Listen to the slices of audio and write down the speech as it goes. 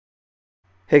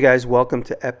Hey guys, welcome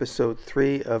to episode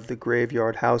 3 of the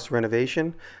Graveyard House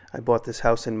renovation. I bought this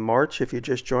house in March if you're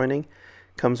just joining.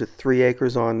 Comes with 3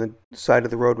 acres on the side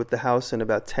of the road with the house and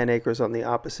about 10 acres on the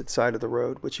opposite side of the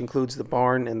road, which includes the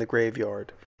barn and the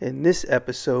graveyard. In this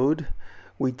episode,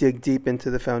 we dig deep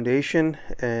into the foundation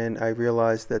and I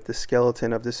realized that the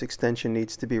skeleton of this extension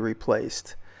needs to be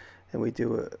replaced. And we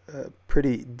do a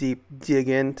pretty deep dig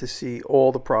in to see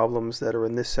all the problems that are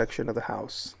in this section of the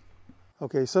house.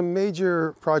 Okay, some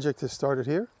major project has started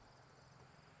here.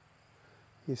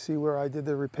 You see where I did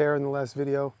the repair in the last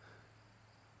video.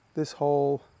 This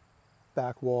whole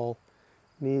back wall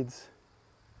needs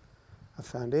a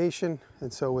foundation.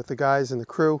 And so with the guys and the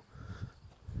crew,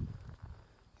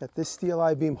 got this steel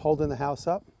I-beam holding the house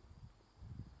up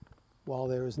while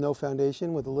there is no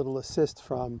foundation, with a little assist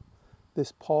from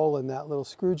this pole and that little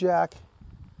screw jack.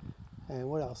 And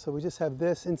what else? So we just have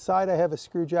this. Inside I have a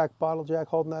screw jack, bottle jack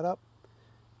holding that up.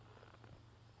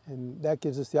 And that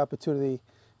gives us the opportunity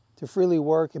to freely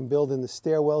work and build in the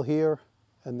stairwell here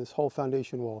and this whole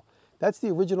foundation wall. That's the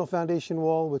original foundation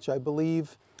wall, which I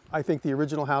think the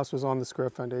original house was on the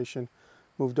square foundation,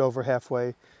 moved over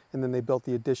halfway, and then they built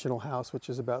the additional house, which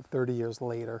is about 30 years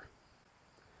later.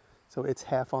 So it's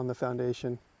half on the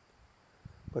foundation,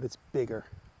 but it's bigger.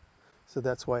 So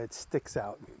that's why it sticks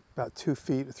out about 2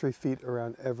 feet, 3 feet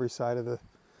around every side of the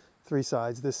 3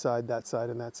 sides, this side, that side,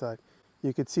 and that side.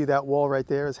 You can see that wall right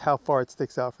there is how far it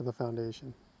sticks out from the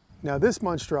foundation. Now this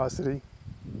monstrosity,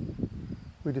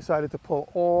 we decided to pull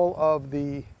all of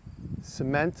the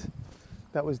cement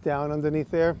that was down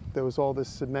underneath there. There was all this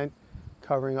cement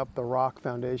covering up the rock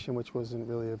foundation, which wasn't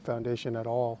really a foundation at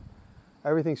all.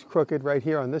 Everything's crooked right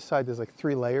here. On this side, there's like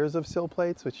 3 layers of sill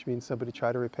plates, which means somebody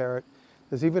tried to repair it.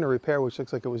 There's even a repair which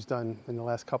looks like it was done in the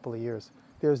last couple of years.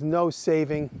 There's no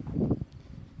saving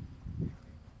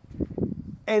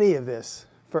any of this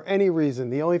for any reason.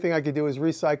 The only thing I could do is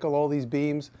recycle all these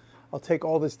beams. I'll take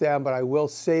all this down, but I will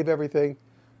save everything.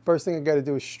 First thing I got to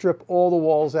do is strip all the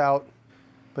walls out,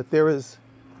 but there is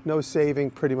no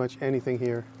saving pretty much anything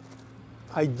here.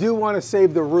 I do want to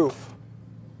save the roof.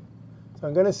 So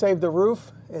I'm going to save the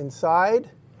roof inside.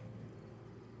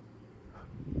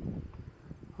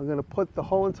 I'm going to put the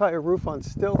whole entire roof on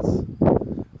stilts,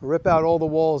 rip out all the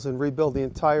walls and rebuild the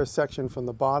entire section from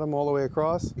the bottom all the way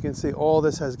across. You can see all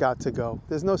this has got to go.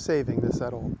 There's no saving this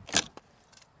at all.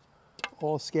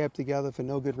 All scabbed together for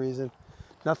no good reason.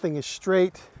 Nothing is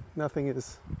straight. Nothing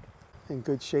is in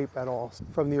good shape at all.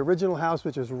 From the original house,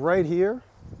 which is right here,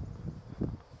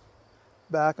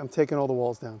 back, I'm taking all the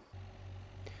walls down.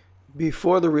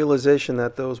 Before the realization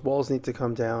that those walls need to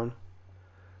come down,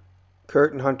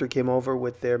 Kurt and Hunter came over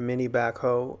with their mini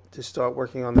backhoe to start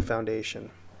working on the foundation.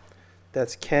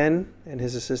 That's Ken and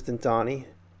his assistant Donnie.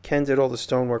 Ken did all the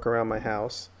stonework around my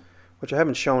house, which I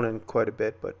haven't shown in quite a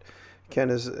bit, but Ken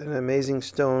is an amazing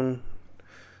stone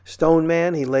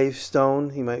man. He lays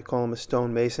stone. You might call him a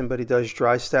stone mason, but he does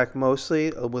dry stack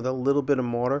mostly with a little bit of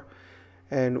mortar.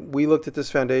 And we looked at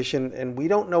this foundation, and we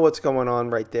don't know what's going on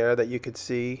right there that you could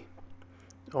see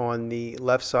on the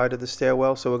left side of the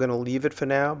stairwell, so we're going to leave it for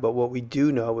now. But what we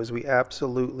do know is we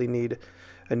absolutely need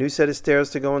a new set of stairs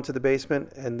to go into the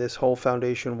basement and this whole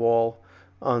foundation wall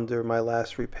under my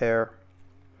last repair.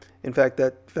 In fact,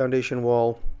 that foundation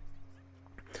wall,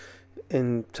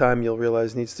 in time you'll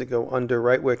realize, needs to go under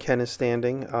right where Ken is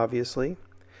standing, obviously,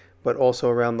 but also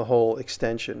around the whole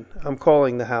extension. I'm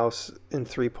calling the house in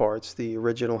 3 parts: the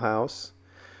original house,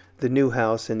 the new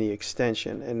house, and the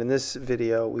extension. And in this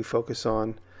video we focus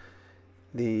on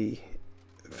the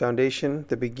foundation,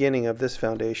 the beginning of this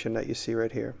foundation that you see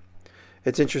right here.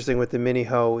 It's interesting with the mini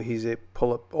hoe, he's a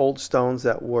pull up old stones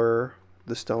that were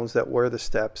the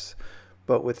steps,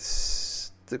 but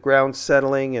with the ground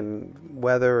settling and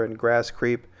weather and grass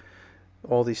creep,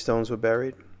 all these stones were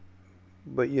buried.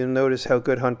 But you'll notice how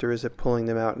good Hunter is at pulling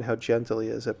them out and how gentle he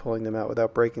is at pulling them out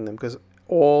without breaking them, because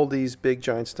all these big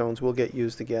giant stones will get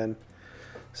used again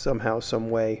somehow, some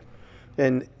way.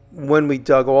 And when we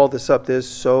dug all this up, there's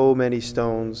so many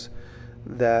stones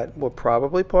that were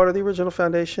probably part of the original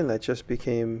foundation that just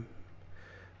became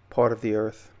part of the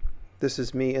earth. This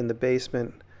is me in the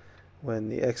basement when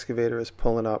the excavator is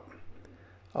pulling up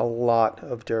a lot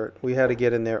of dirt. We had to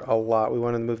get in there a lot. We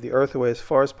wanted to move the earth away as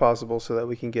far as possible so that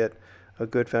we can get a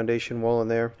good foundation wall in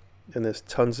there. And there's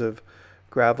tons of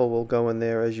gravel will go in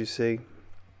there, as you see.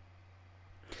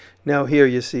 Now here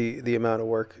you see the amount of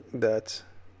work that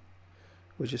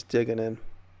we're just digging in.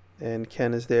 And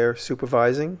Ken is there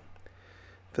supervising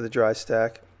for the dry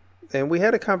stack. And we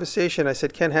had a conversation. I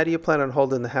said, Ken, how do you plan on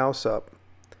holding the house up?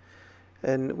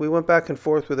 And we went back and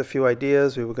forth with a few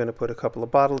ideas. We were going to put a couple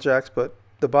of bottle jacks, but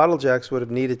the bottle jacks would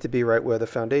have needed to be right where the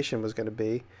foundation was going to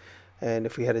be. And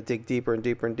if we had to dig deeper and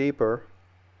deeper and deeper,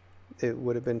 it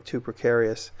would have been too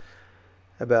precarious.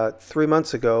 About 3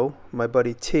 months ago, my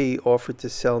buddy T offered to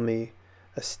sell me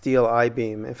a steel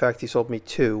I-beam. In fact, he sold me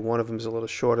two. One of them is a little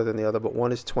shorter than the other, but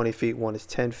one is 20 feet, one is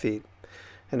 10 feet.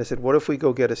 And I said, what if we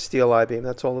go get a steel I-beam?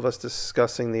 That's all of us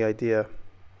discussing the idea.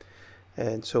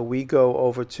 And so we go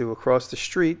over to across the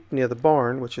street near the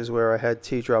barn, which is where I had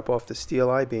T drop off the steel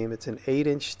I-beam. It's an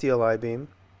 8-inch steel I-beam.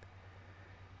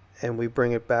 And we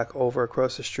bring it back over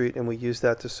across the street, and we use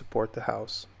that to support the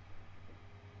house.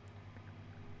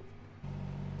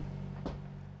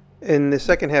 In the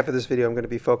second half of this video, I'm going to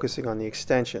be focusing on the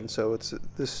extension. So it's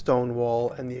the stone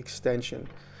wall and the extension.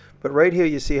 But right here,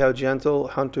 you see how gentle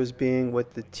Hunter's being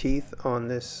with the teeth on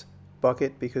this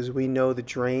bucket, because we know the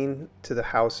drain to the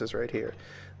house is right here.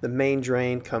 The main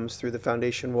drain comes through the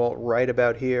foundation wall right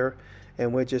about here,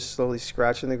 and we're just slowly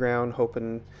scratching the ground,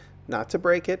 hoping not to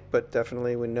break it, but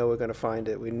definitely we know we're going to find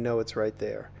it. We know it's right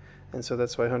there. And so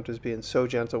that's why Hunter's being so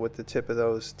gentle with the tip of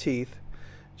those teeth,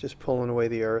 just pulling away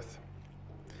the earth.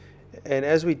 And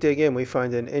as we dig in, we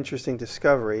find an interesting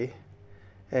discovery,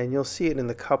 and you'll see it in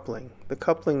the coupling. The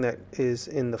coupling that is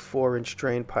in the 4-inch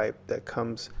drain pipe that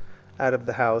comes out of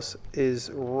the house is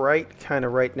kind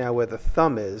of right now where the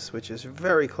thumb is, which is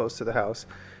very close to the house.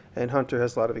 And Hunter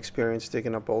has a lot of experience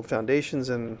digging up old foundations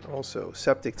and also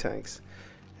septic tanks.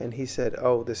 And he said,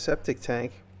 oh, the septic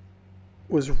tank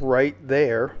was right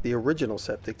there, the original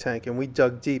septic tank. And we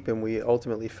dug deep, and we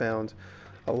ultimately found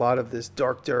a lot of this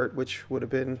dark dirt, which would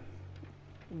have been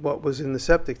what was in the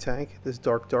septic tank. This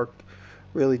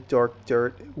really dark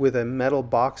dirt with a metal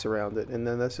box around it. And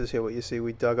then this is here what you see.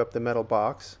 We dug up the metal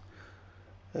box,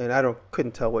 and I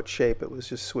couldn't tell what shape. It was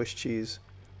just Swiss cheese.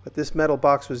 But this metal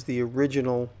box was the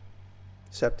original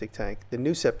septic tank. The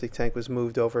new septic tank was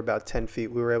moved over about 10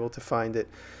 feet. We were able to find it,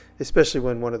 especially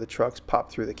when one of the trucks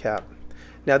popped through the cap.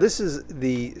 Now this is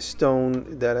the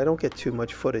stone that I don't get too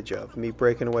much footage of, me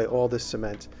breaking away all this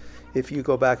cement. If you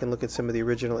go back and look at some of the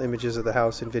original images of the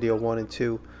house in video 1 and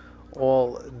 2,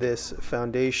 all this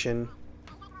foundation,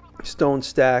 stone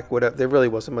stack, whatever, there really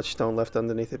wasn't much stone left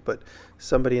underneath it, but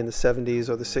somebody in the 70s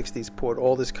or the 60s poured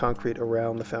all this concrete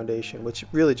around the foundation, which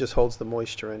really just holds the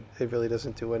moisture in. It really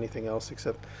doesn't do anything else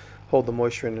except hold the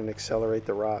moisture in and accelerate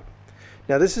the rot.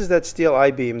 Now this is that steel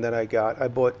I-beam that I got. I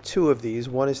bought two of these.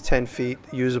 One is 10 feet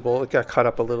usable. It got cut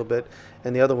up a little bit.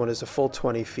 And the other one is a full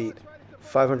 20 feet.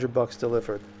 $500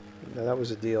 delivered. Now that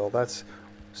was a deal. That's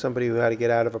somebody who had to get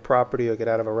out of a property or get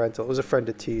out of a rental. It was a friend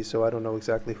of T's, so I don't know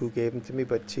exactly who gave them to me,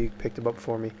 but T picked them up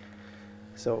for me.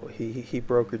 So he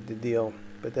brokered the deal.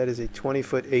 But that is a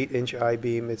 20-foot, 8-inch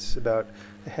I-beam. It's about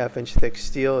a half-inch thick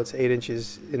steel. It's 8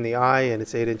 inches in the eye, and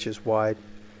it's 8 inches wide.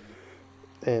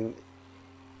 And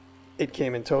it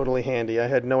came in totally handy. I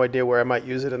had no idea where I might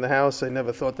use it in the house. I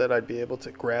never thought that I'd be able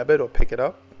to grab it or pick it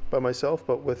up by myself,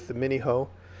 but with the mini hoe,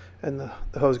 and the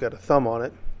hoe's got a thumb on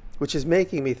it, which is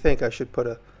making me think I should put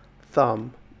a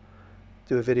thumb,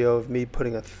 do a video of me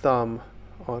putting a thumb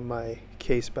on my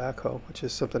case backhoe, which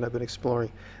is something I've been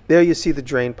exploring. There you see the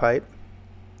drain pipe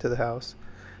to the house,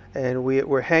 and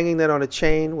we're hanging that on a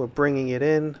chain. We're bringing it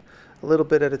in a little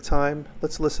bit at a time.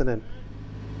 Let's listen in.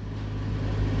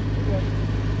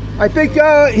 I think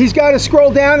he's got to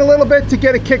scroll down a little bit to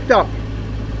get it kicked up.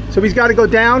 So he's got to go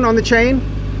down on the chain.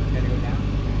 Got to go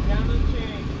down? Down the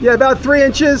chain. Yeah, about 3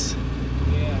 inches.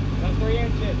 Yeah, about 3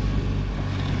 inches.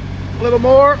 A little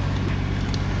more.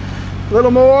 A little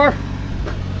more.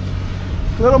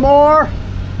 A little more.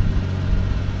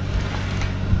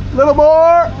 A little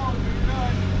more.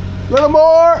 A little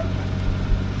more.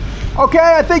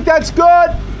 Okay, I think that's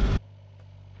good.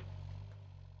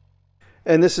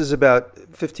 And this is about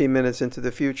 15 minutes into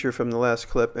the future from the last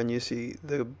clip, and you see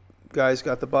the guys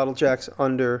got the bottle jacks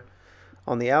under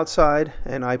on the outside,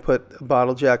 and I put a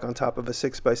bottle jack on top of a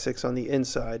 6x6 on the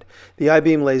inside. The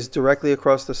I-beam lays directly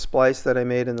across the splice that I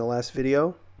made in the last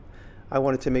video. I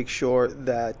wanted to make sure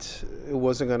that it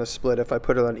wasn't going to split. If I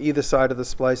put it on either side of the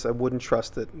splice, I wouldn't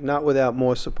trust it, not without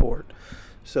more support.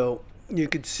 So you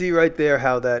could see right there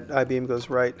how that I-beam goes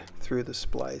right through the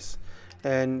splice.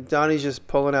 And Donnie's just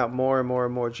pulling out more and more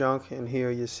and more junk. And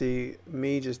here you see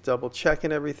me just double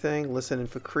checking everything, listening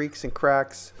for creaks and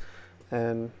cracks.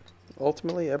 And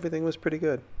ultimately, everything was pretty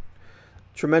good.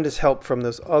 Tremendous help from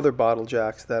those other bottle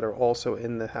jacks that are also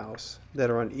in the house,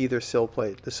 that are on either sill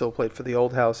plate. The sill plate for the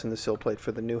old house and the sill plate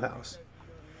for the new house.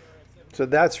 So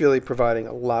that's really providing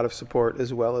a lot of support,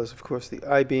 as well as, of course, the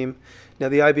I-beam. Now,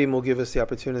 the I-beam will give us the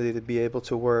opportunity to be able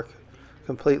to work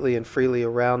completely and freely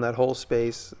around that whole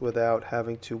space without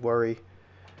having to worry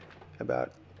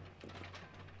about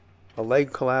a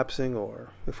leg collapsing, or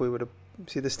if we would have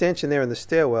see the stanchion there in the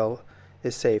stairwell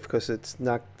is safe because there's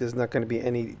not going to be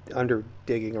any under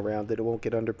digging around it. It won't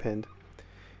get underpinned.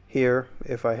 Here,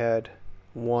 if I had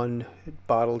one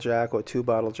bottle jack or two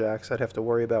bottle jacks, I'd have to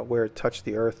worry about where it touched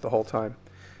the earth the whole time.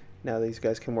 Now these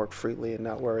guys can work freely and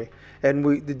not worry. And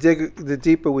the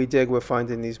deeper we dig, we're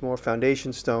finding these more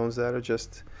foundation stones that are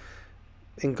just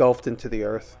engulfed into the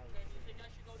earth.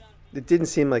 It didn't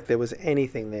seem like there was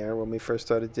anything there when we first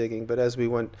started digging, but as we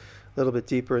went a little bit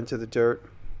deeper into the dirt,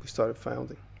 we started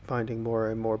finding more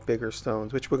and more bigger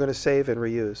stones, which we're going to save and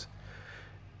reuse.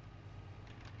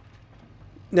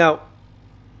 Now,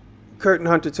 Kurt and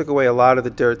Hunter took away a lot of the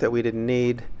dirt that we didn't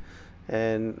need,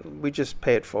 and we just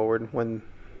pay it forward. When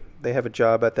they have a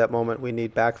job at that moment, we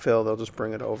need backfill, they'll just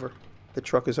bring it over. The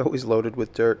truck is always loaded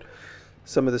with dirt.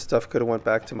 Some of the stuff could have went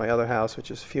back to my other house, which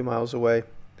is a few miles away.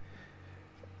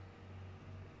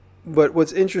 But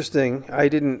what's interesting, I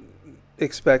didn't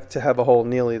expect to have a hole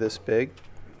nearly this big,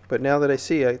 but now that I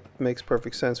see it, it makes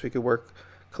perfect sense. We could work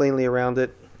cleanly around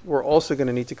it. We're also going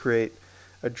to need to create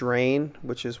a drain,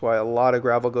 which is why a lot of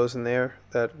gravel goes in there.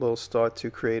 That will start to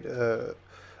create a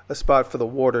spot for the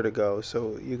water to go.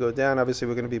 So you go down, obviously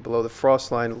we're going to be below the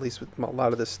frost line, at least with a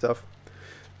lot of this stuff.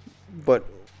 But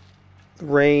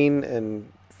rain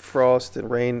and frost and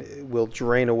rain will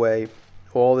drain away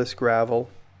all this gravel.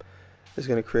 Is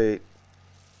going to create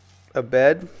a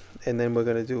bed, and then we're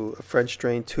going to do a French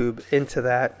drain tube into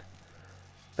that.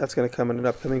 That's going to come in an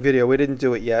upcoming video. We didn't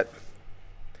do it yet.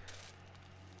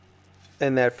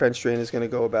 And that French drain is going to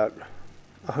go about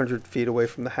 100 feet away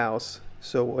from the house.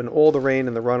 So when all the rain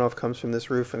and the runoff comes from this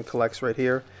roof and collects right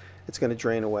here, it's going to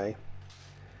drain away.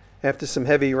 After some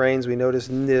heavy rains, we noticed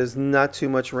there's not too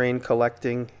much rain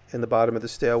collecting in the bottom of the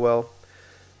stairwell.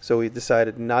 So we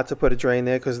decided not to put a drain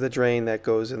there, because the drain that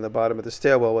goes in the bottom of the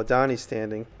stairwell where Donnie's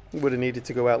standing would have needed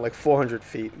to go out like 400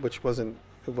 feet, which wasn't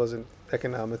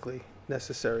economically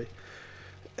necessary.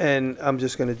 And I'm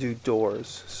just going to do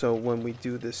doors. So when we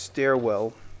do the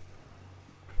stairwell,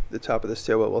 the top of the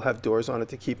stairwell will have doors on it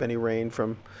to keep any rain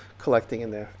from collecting in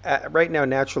there. Right now,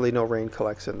 naturally, no rain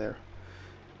collects in there.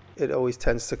 It always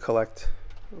tends to collect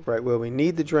right where we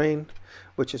need the drain,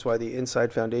 which is why the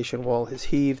inside foundation wall is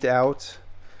heaved out.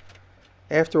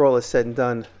 After all is said and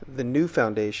done, the new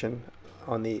foundation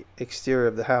on the exterior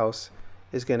of the house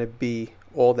is going to be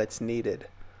all that's needed.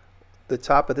 The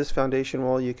top of this foundation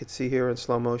wall, you could see here in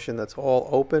slow motion, that's all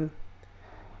open.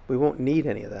 We won't need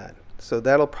any of that. So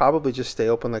that'll probably just stay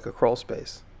open like a crawl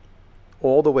space.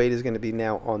 All the weight is going to be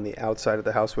now on the outside of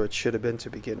the house where it should have been to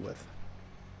begin with.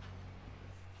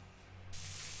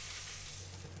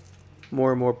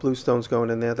 More and more bluestones going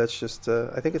in there. That's just,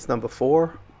 I think it's number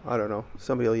 4. I don't know.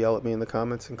 Somebody will yell at me in the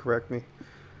comments and correct me.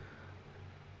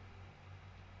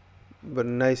 But a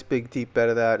nice big deep bed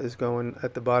of that is going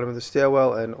at the bottom of the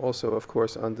stairwell, and also, of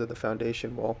course, under the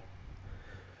foundation wall.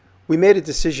 We made a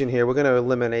decision here. We're going to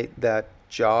eliminate that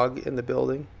jog in the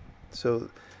building. So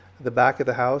the back of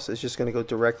the house is just going to go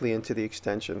directly into the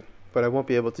extension. But I won't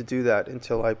be able to do that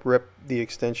until I rip the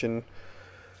extension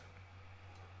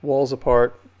walls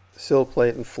apart, sill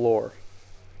plate, and floor.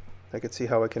 I could see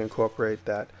how I can incorporate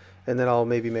that. And then I'll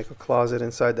maybe make a closet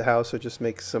inside the house, or just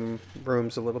make some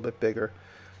rooms a little bit bigger.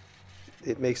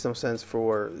 It makes no sense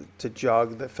to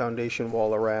jog the foundation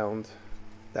wall around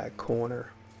that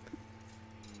corner.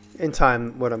 In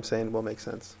time, what I'm saying will make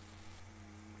sense.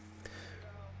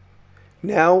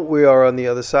 Now we are on the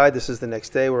other side. This is the next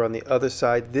day. We're on the other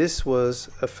side. This was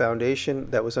a foundation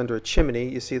that was under a chimney.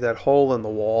 You see that hole in the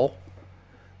wall?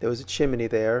 There was a chimney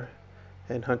there,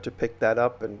 and Hunter picked that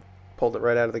up and pulled it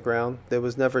right out of the ground. There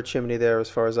was never a chimney there as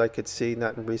far as I could see,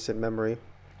 not in recent memory.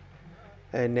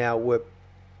 And now we're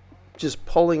just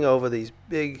pulling over these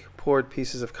big poured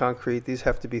pieces of concrete. These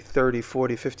have to be 30,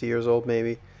 40, 50 years old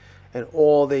maybe. And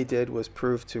all they did was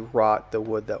prove to rot the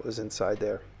wood that was inside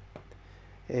there.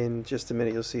 In just a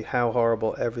minute, you'll see how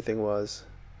horrible everything was.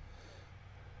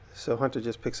 So Hunter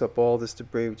just picks up all this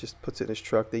debris, just puts it in his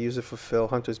truck. They use it for fill.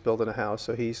 Hunter's building a house,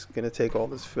 so he's going to take all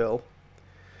this fill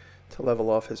to level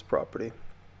off his property.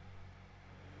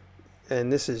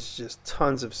 And this is just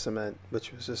tons of cement,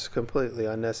 which was just completely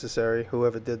unnecessary.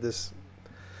 Whoever did this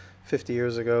 50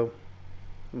 years ago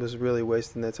was really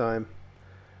wasting their time.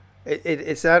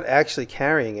 It's not actually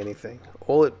carrying anything.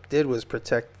 All it did was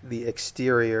protect the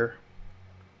exterior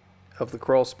of the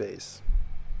crawl space.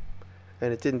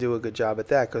 And it didn't do a good job at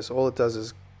that, because all it does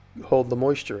is hold the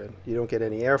moisture in. You don't get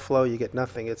any airflow, you get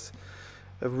nothing. It's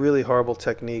a really horrible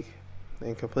technique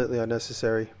and completely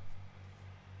unnecessary.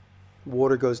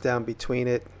 Water goes down between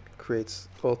it, creates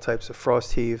all types of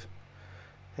frost heave,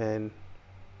 and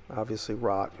obviously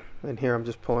rot. And here I'm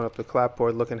just pulling up the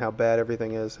clapboard, looking how bad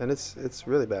everything is, and it's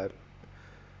really bad.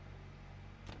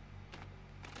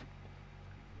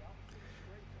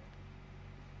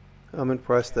 I'm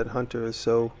impressed that Hunter is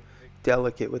so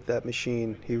delicate with that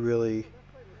machine. He really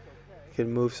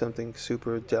can move something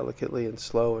super delicately and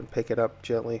slow and pick it up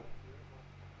gently.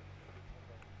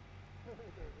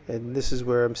 And this is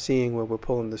where I'm seeing where we're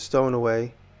pulling the stone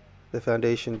away. The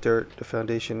foundation dirt, the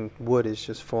foundation wood is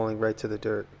just falling right to the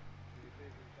dirt.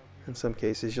 In some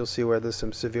cases you'll see where there's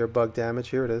some severe bug damage.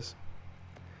 Here it is.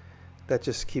 That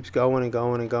just keeps going and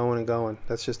going and going and going.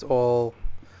 That's just all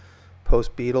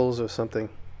post beetles or something.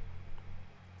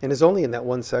 And it's only in that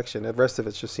one section. The rest of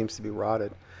it just seems to be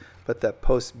rotted. But that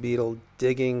post beetle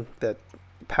digging, that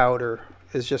powder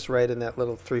is just right in that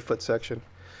little 3-foot section.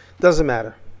 Doesn't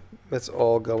matter. It's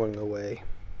all going away.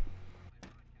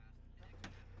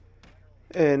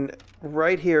 And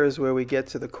right here is where we get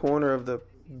to the corner of the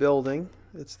building.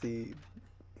 It's the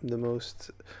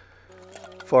most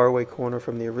far away corner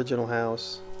from the original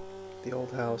house, the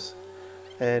old house.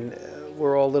 And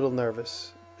we're all a little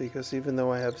nervous, because even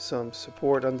though I have some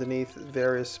support underneath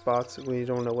various spots, we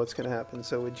don't know what's going to happen.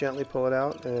 So we gently pull it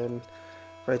out, and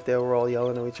right there we're all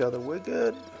yelling at each other, we're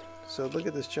good. So look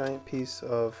at this giant piece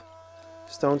of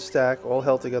stone stack, all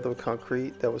held together with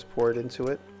concrete that was poured into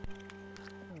it.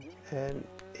 And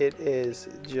it is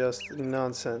just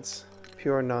nonsense,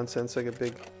 pure nonsense, like a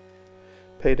big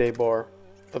payday bar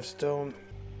of stone.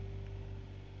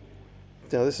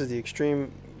 Now this is the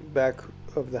extreme back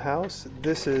of the house.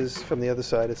 This is from the other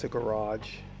side. It's a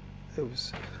garage. I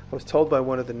was told by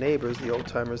one of the neighbors, the old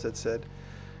timers, that said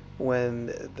when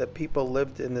the people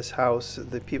lived in this house,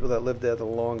 the people that lived there the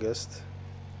longest,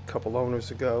 a couple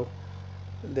owners ago,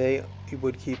 they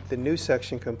would keep the new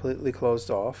section completely closed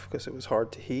off because it was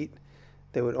hard to heat.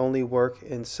 They would only work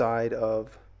inside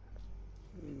of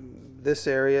this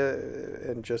area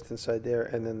and just inside there,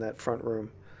 and then that front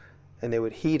room, and they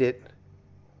would heat it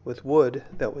with wood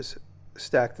that was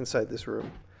stacked inside this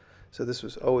room. So this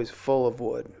was always full of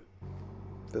wood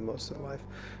for most of life.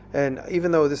 And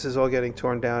even though this is all getting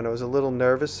torn down, I was a little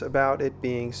nervous about it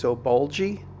being so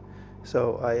bulgy.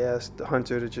 So I asked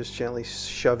Hunter to just gently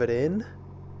shove it in,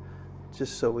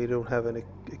 just so we don't have a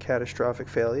catastrophic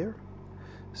failure.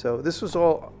 So this was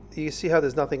all, you see how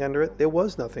there's nothing under it? There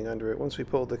was nothing under it once we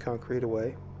pulled the concrete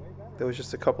away. There was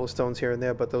just a couple of stones here and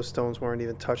there, but those stones weren't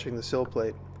even touching the sill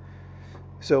plate.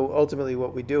 So ultimately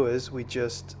what we do is we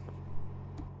just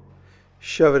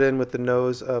shove it in with the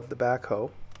nose of the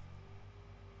backhoe,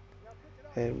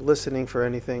 and listening for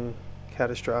anything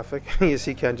catastrophic. You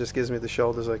see Ken just gives me the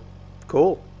shoulders like,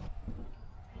 cool.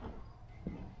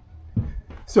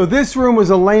 So this room was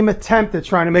a lame attempt at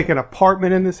trying to make an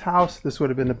apartment in this house. This would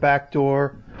have been the back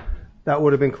door. That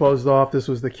would have been closed off. This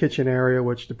was the kitchen area,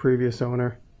 which the previous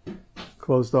owner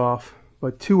closed off.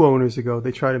 But 2 owners ago,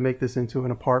 they tried to make this into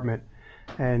an apartment.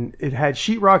 And it had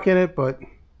sheetrock in it, but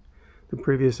the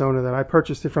previous owner that I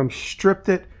purchased it from stripped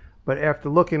it. But after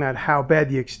looking at how bad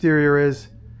the exterior is,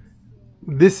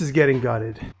 this is getting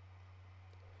gutted.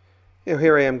 You know,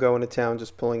 here I am going to town,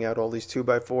 just pulling out all these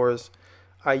 2x4s.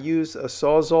 I use a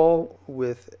Sawzall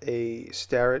with a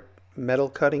Starrett metal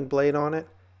cutting blade on it,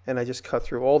 and I just cut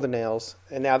through all the nails.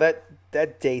 And now that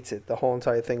dates it. The whole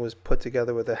entire thing was put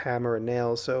together with a hammer and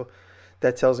nails, so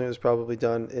that tells me it was probably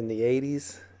done in the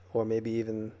 80s or maybe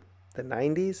even the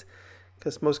 90s,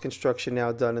 because most construction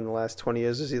now done in the last 20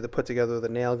 years is either put together with a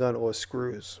nail gun or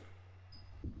screws.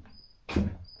 All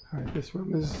right, this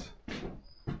room is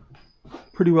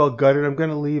pretty well gutted. I'm going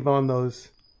to leave on those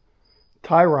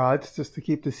tie rods just to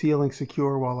keep the ceiling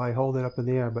secure while I hold it up in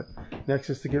the air. But next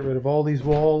is to get rid of all these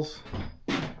walls.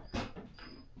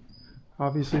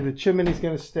 Obviously the chimney's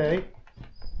going to stay.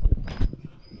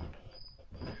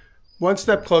 One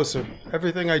step closer.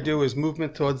 Everything I do is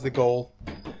movement towards the goal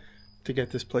to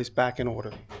get this place back in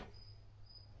order.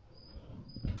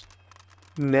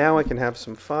 Now I can have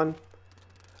some fun.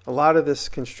 A lot of this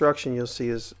construction you'll see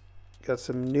is got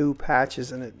some new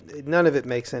patches in it. None of it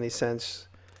makes any sense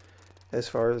as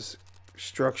far as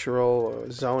structural or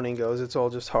zoning goes. It's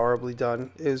all just horribly done.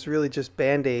 It was really just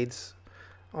band-aids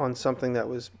on something that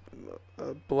was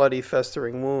a bloody,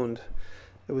 festering wound.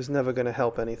 It was never going to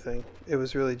help anything. It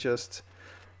was really just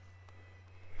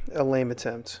a lame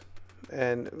attempt.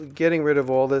 And getting rid of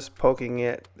all this, poking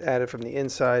it at it from the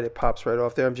inside, it pops right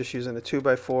off there. I'm just using a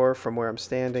 2x4 from where I'm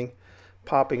standing,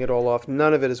 popping it all off.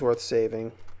 None of it is worth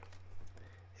saving.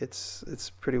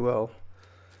 It's pretty well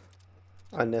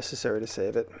unnecessary to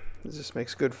save it. It just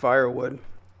makes good firewood.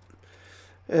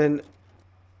 And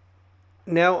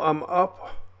now I'm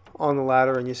up on the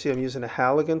ladder, and you see I'm using a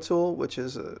Halligan tool, which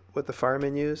is what the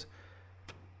firemen use,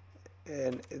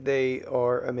 and they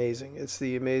are amazing. It's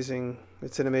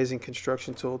an amazing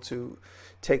construction tool to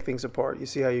take things apart. You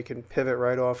see how you can pivot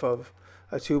right off of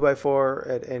a 2x4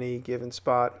 at any given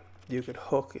spot. You could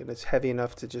hook, and it's heavy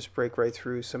enough to just break right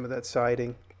through some of that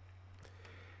siding.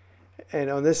 And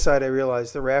on this side, I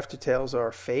realized the rafter tails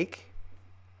are fake,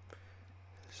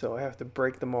 so I have to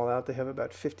break them all out. They have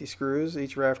about 50 screws.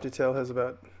 Each rafter tail has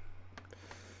about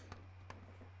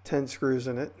 10 screws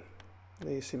in it.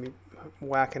 There you see me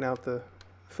whacking out the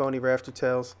phony rafter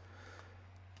tails.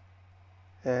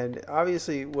 And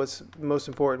obviously what's most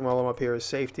important while I'm up here is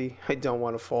safety. I don't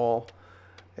want to fall.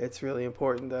 It's really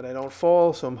important that I don't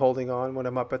fall, so I'm holding on when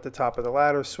I'm up at the top of the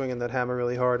ladder, swinging that hammer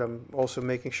really hard. I'm also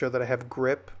making sure that I have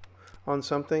grip on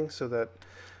something so that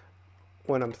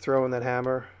when I'm throwing that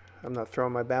hammer, I'm not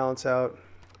throwing my balance out.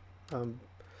 I'm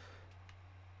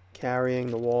carrying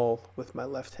the wall with my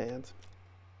left hand.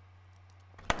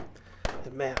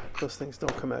 And man, those things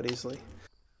don't come out easily.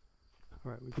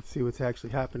 All right, we can see what's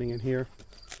actually happening in here.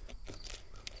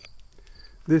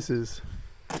 This is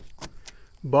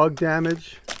bug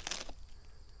damage.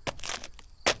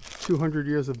 200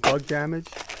 years of bug damage.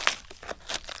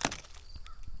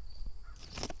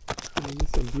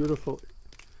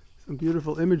 Some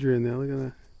beautiful imagery in there. Look at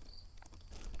that.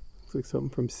 Looks like something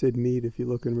from Sid Mead if you're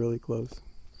looking really close.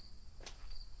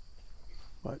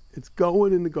 But it's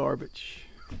going in the garbage.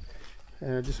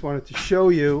 And I just wanted to show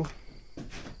you,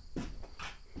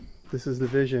 this is the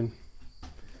vision.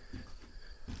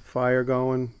 Fire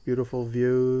going, beautiful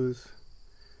views.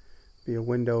 Be a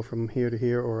window from here to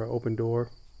here or an open door.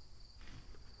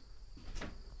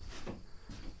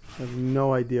 I have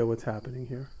no idea what's happening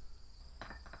here.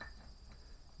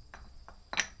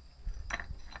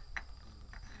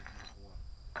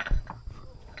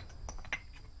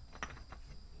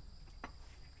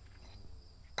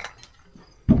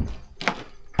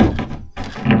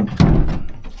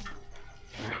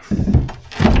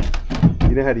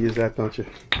 You know how to use that, don't you?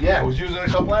 Yeah, I was using it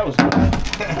a couple hours ago.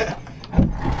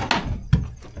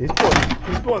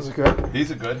 These boys are good.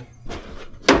 These are good.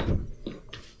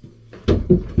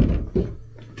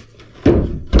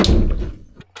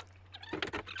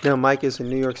 Now Mike is a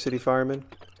New York City fireman.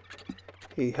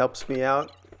 He helps me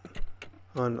out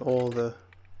on all the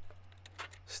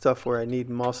stuff where I need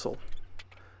muscle.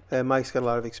 And Mike's got a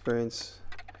lot of experience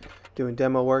doing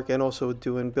demo work and also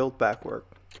doing built back work.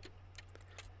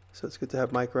 So it's good to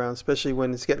have Mike around, especially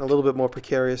when it's getting a little bit more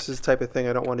precarious. This is the type of thing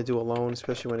I don't want to do alone,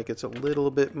 especially when it gets a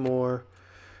little bit more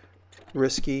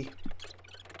risky.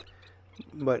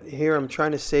 But here I'm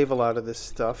trying to save a lot of this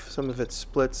stuff. Some of it's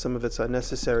split, some of it's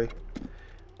unnecessary.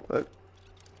 But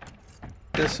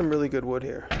there's some really good wood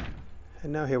here.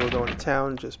 And now here we're going to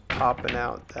town, just popping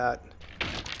out that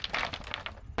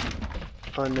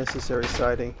unnecessary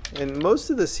siding. And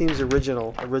most of this seems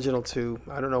original to,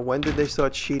 I don't know, when did they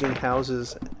start sheeting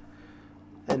houses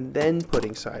and then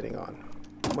putting siding on?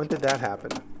 When did that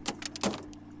happen?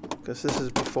 Because this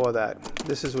is before that.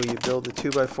 This is where you build a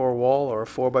 2x4 wall or a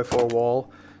 4x4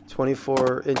 wall,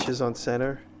 24 inches on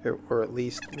center, or at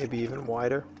least maybe even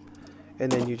wider, and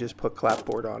then you just put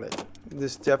clapboard on it.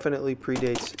 This definitely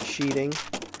predates sheeting.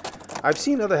 I've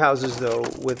seen other houses though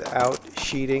without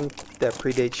sheeting that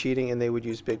predate sheeting, and they would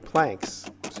use big planks.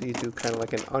 So you do kind of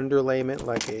like an underlayment,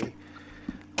 like the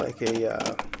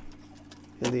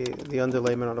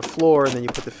underlayment on a floor, and then you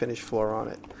put the finished floor on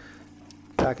it.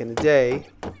 Back in the day,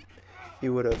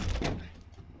 you would have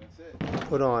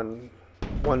put on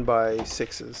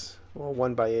 1x6s or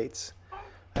 1x8s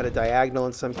at a diagonal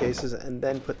in some cases, and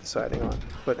then put the siding on.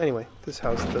 But anyway, this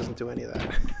house doesn't do any of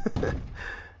that.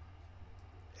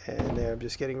 And there, I'm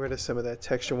just getting rid of some of that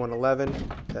texture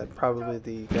 111 that probably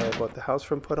the guy I bought the house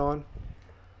from put on.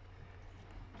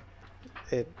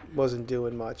 It wasn't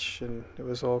doing much, and it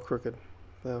was all crooked.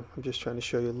 Now, I'm just trying to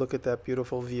show you, look at that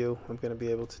beautiful view I'm going to be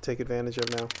able to take advantage of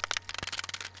now.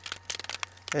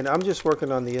 And I'm just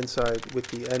working on the inside with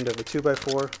the end of a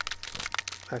 2x4,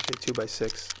 actually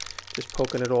 2x6, just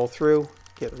poking it all through,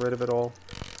 getting rid of it all.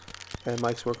 And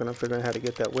Mike's working on figuring out how to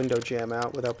get that window jamb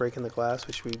out without breaking the glass,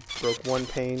 which we broke one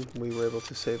pane. We were able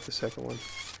to save the second one.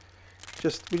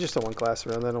 We just don't want glass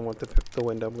around. I don't want the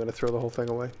window. I'm going to throw the whole thing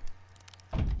away.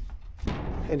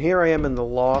 And here I am in the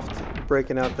loft,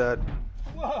 breaking out that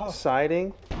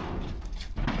siding.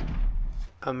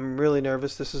 I'm really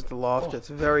nervous. This is the loft. It's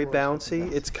very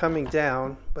bouncy. It's coming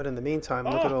down, but in the meantime,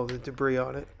 look at all the debris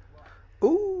on it.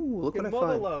 Ooh, look what I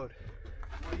find. What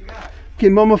do you got?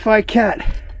 Get mummified cat.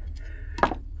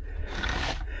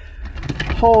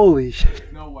 Holy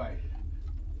shit. No way.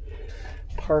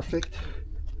 Perfect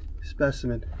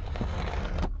specimen.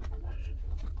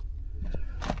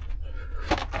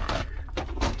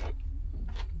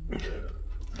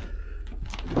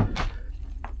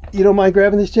 You don't mind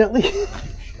grabbing this gently?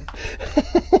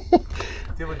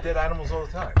 Deal with dead animals all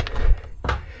the time.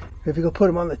 If you go put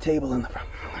him on the table in the room.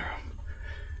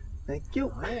 Thank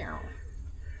you.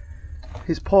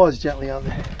 His paws gently on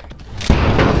there.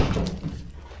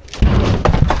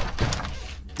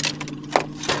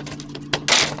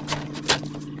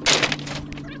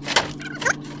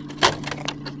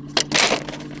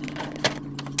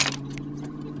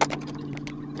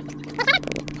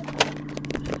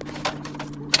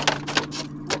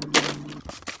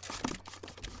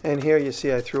 And here you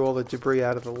see I threw all the debris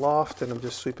out of the loft and I'm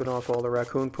just sweeping off all the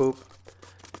raccoon poop.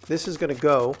 This is going to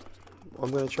go. I'm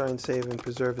going to try and save and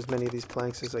preserve as many of these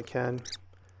planks as I can.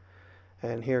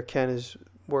 And here Ken is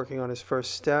working on his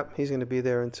first step. He's going to be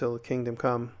there until Kingdom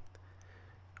Come.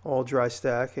 All dry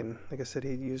stack, and like I said,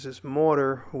 he uses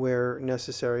mortar where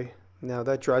necessary. Now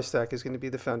that dry stack is going to be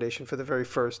the foundation for the very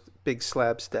first big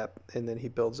slab step, and then he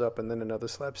builds up and then another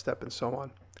slab step and so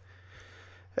on.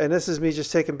 And this is me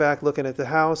just taking back, looking at the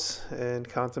house and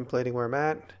contemplating where I'm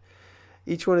at.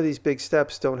 Each one of these big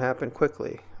steps don't happen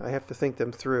quickly. I have to think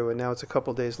them through, and now it's a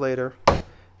couple days later,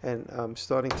 and I'm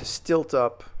starting to stilt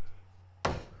up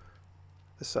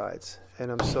the sides.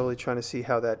 And I'm slowly trying to see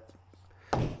how that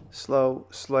slow,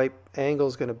 slight angle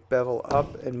is going to bevel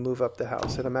up and move up the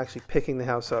house. And I'm actually picking the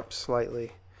house up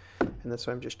slightly. And that's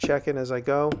why I'm just checking as I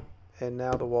go, and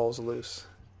now the wall's loose.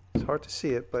 It's hard to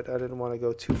see it, but I didn't want to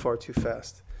go too far too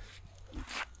fast.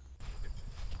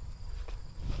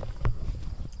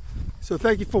 So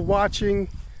thank you for watching.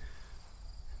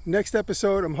 Next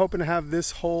episode, I'm hoping to have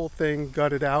this whole thing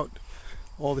gutted out.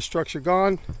 All the structure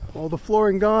gone, all the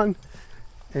flooring gone,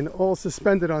 and all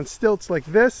suspended on stilts like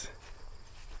this.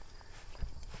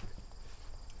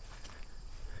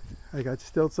 I got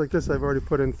stilts like this. I've already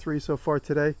put in 3 so far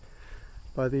today.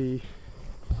 By the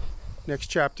next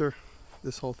chapter,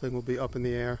 this whole thing will be up in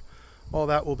the air. All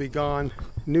that will be gone.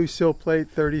 New sill plate,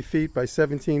 30 feet by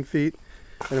 17 feet.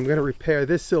 And I'm going to repair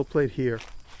this sill plate here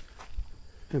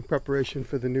in preparation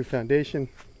for the new foundation.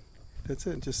 That's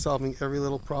it, just solving every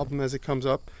little problem as it comes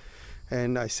up.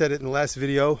 And I said it in the last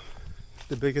video,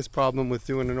 the biggest problem with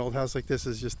doing an old house like this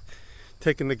is just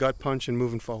taking the gut punch and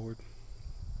moving forward.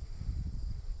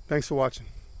 Thanks for watching.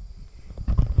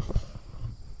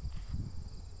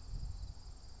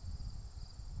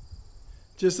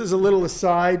 Just as a little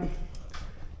aside,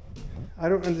 I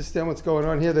don't understand what's going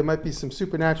on here. There might be some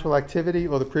supernatural activity,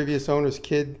 or the previous owner's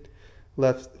kid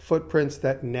left footprints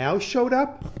that now showed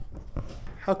up.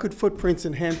 How could footprints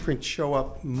and handprints show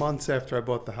up months after I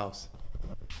bought the house?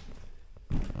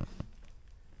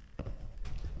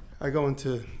 I go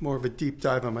into more of a deep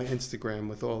dive on my Instagram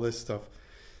with all this stuff.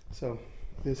 So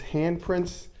there's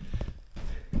handprints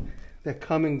that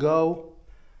come and go.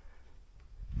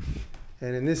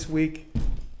 And in this week,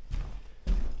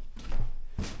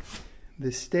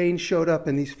 the stain showed up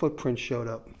and these footprints showed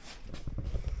up.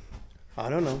 I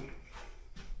don't know.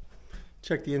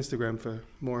 Check the Instagram for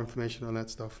more information on that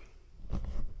stuff.